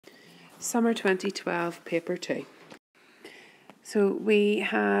Summer 2012, paper 2. So we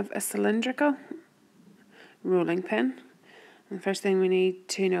have a cylindrical rolling pin. And the first thing we need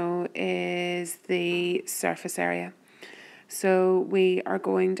to know is the surface area. So we are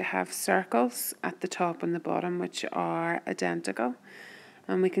going to have circles at the top and the bottom which are identical.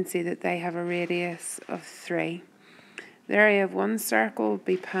 And we can see that they have a radius of 3. The area of one circle will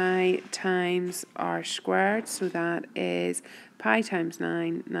be pi times r squared, so that is pi times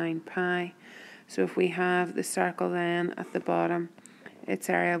 9 pi. So if we have the circle then at the bottom, its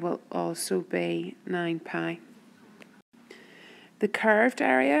area will also be 9 pi. The curved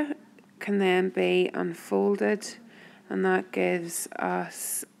area can then be unfolded, and that gives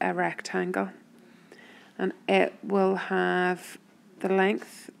us a rectangle. And it will have the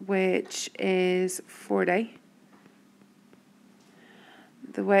length, which is 40.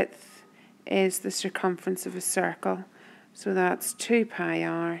 The width is the circumference of a circle, so that's 2 pi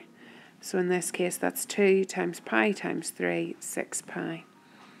r. So in this case, that's 2 times pi times 3, 6 pi.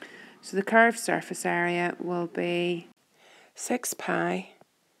 So the curved surface area will be 6 pi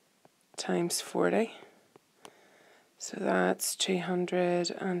times 40. So that's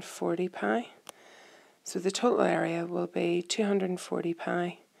 240 pi. So the total area will be 240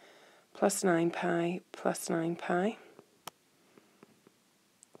 pi plus 9 pi plus 9 pi.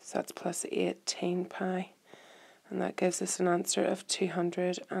 So that's plus 18 pi. And that gives us an answer of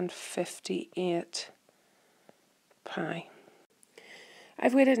 258 pi.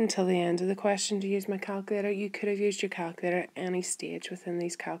 I've waited until the end of the question to use my calculator. You could have used your calculator at any stage within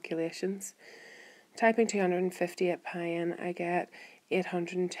these calculations. Typing 258 pi in, I get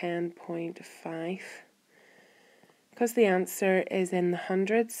 810.5. Because the answer is in the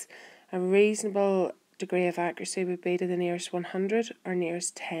hundreds, a reasonable degree of accuracy would be to the nearest 100 or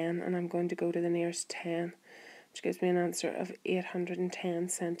nearest 10, and I'm going to go to the nearest 10, which gives me an answer of 810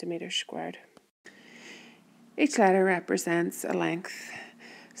 centimetres squared. Each letter represents a length.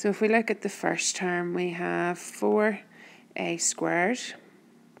 So if we look at the first term, we have 4a squared.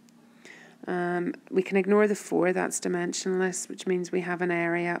 We can ignore the 4, that's dimensionless, which means we have an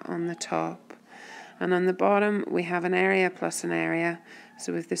area on the top. And on the bottom, we have an area plus an area,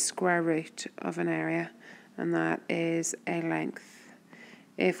 so with the square root of an area, and that is a length.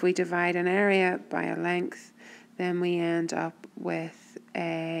 If we divide an area by a length, then we end up with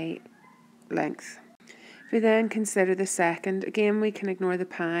a length. If we then consider the second, again we can ignore the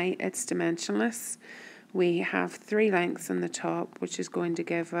pi, it's dimensionless. We have 3 lengths on the top, which is going to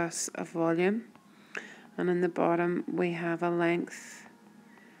give us a volume. And on the bottom, we have a length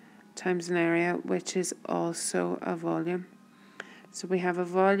times an area, which is also a volume. So we have a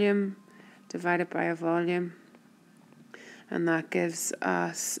volume divided by a volume, and that gives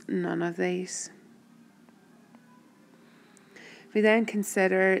us none of these. If we then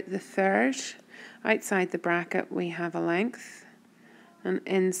consider the third, outside the bracket we have a length, and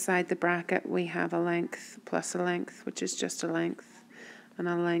inside the bracket we have a length plus a length, which is just a length, and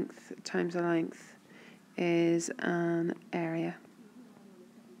a length times a length is an area.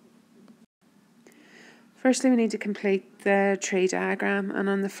 Firstly, we need to complete the tree diagram, and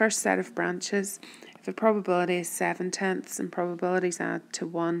on the first set of branches, if a probability is 7/10 and probabilities add to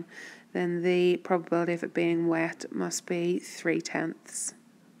 1, then the probability of it being wet must be 3/10.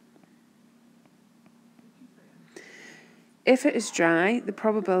 If it is dry, the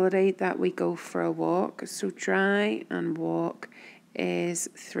probability that we go for a walk, so dry and walk, is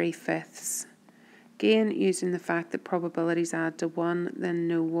 3/5. Again, using the fact that probabilities add to 1, then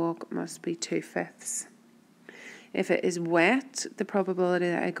no walk must be 2/5. If it is wet, the probability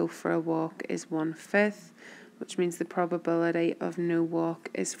that I go for a walk is 1/5, which means the probability of no walk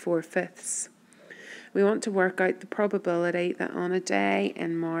is 4/5. We want to work out the probability that on a day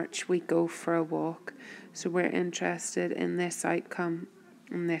in March we go for a walk. So we're interested in this outcome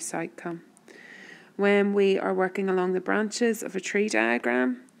and this outcome. When we are working along the branches of a tree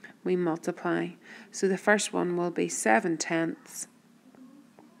diagram, we multiply. So the first one will be 7/10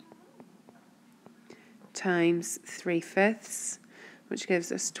 times 3/5, which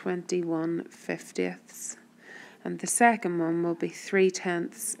gives us 21/50. And the second one will be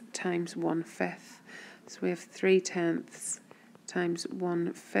 3/10 times 1/5. So we have 3/10 times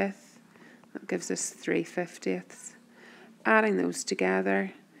 1/5. That gives us 3/50. Adding those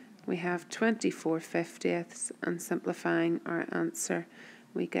together, we have 24/50, and simplifying our answer,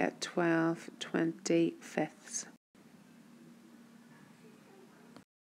 we get 12/25.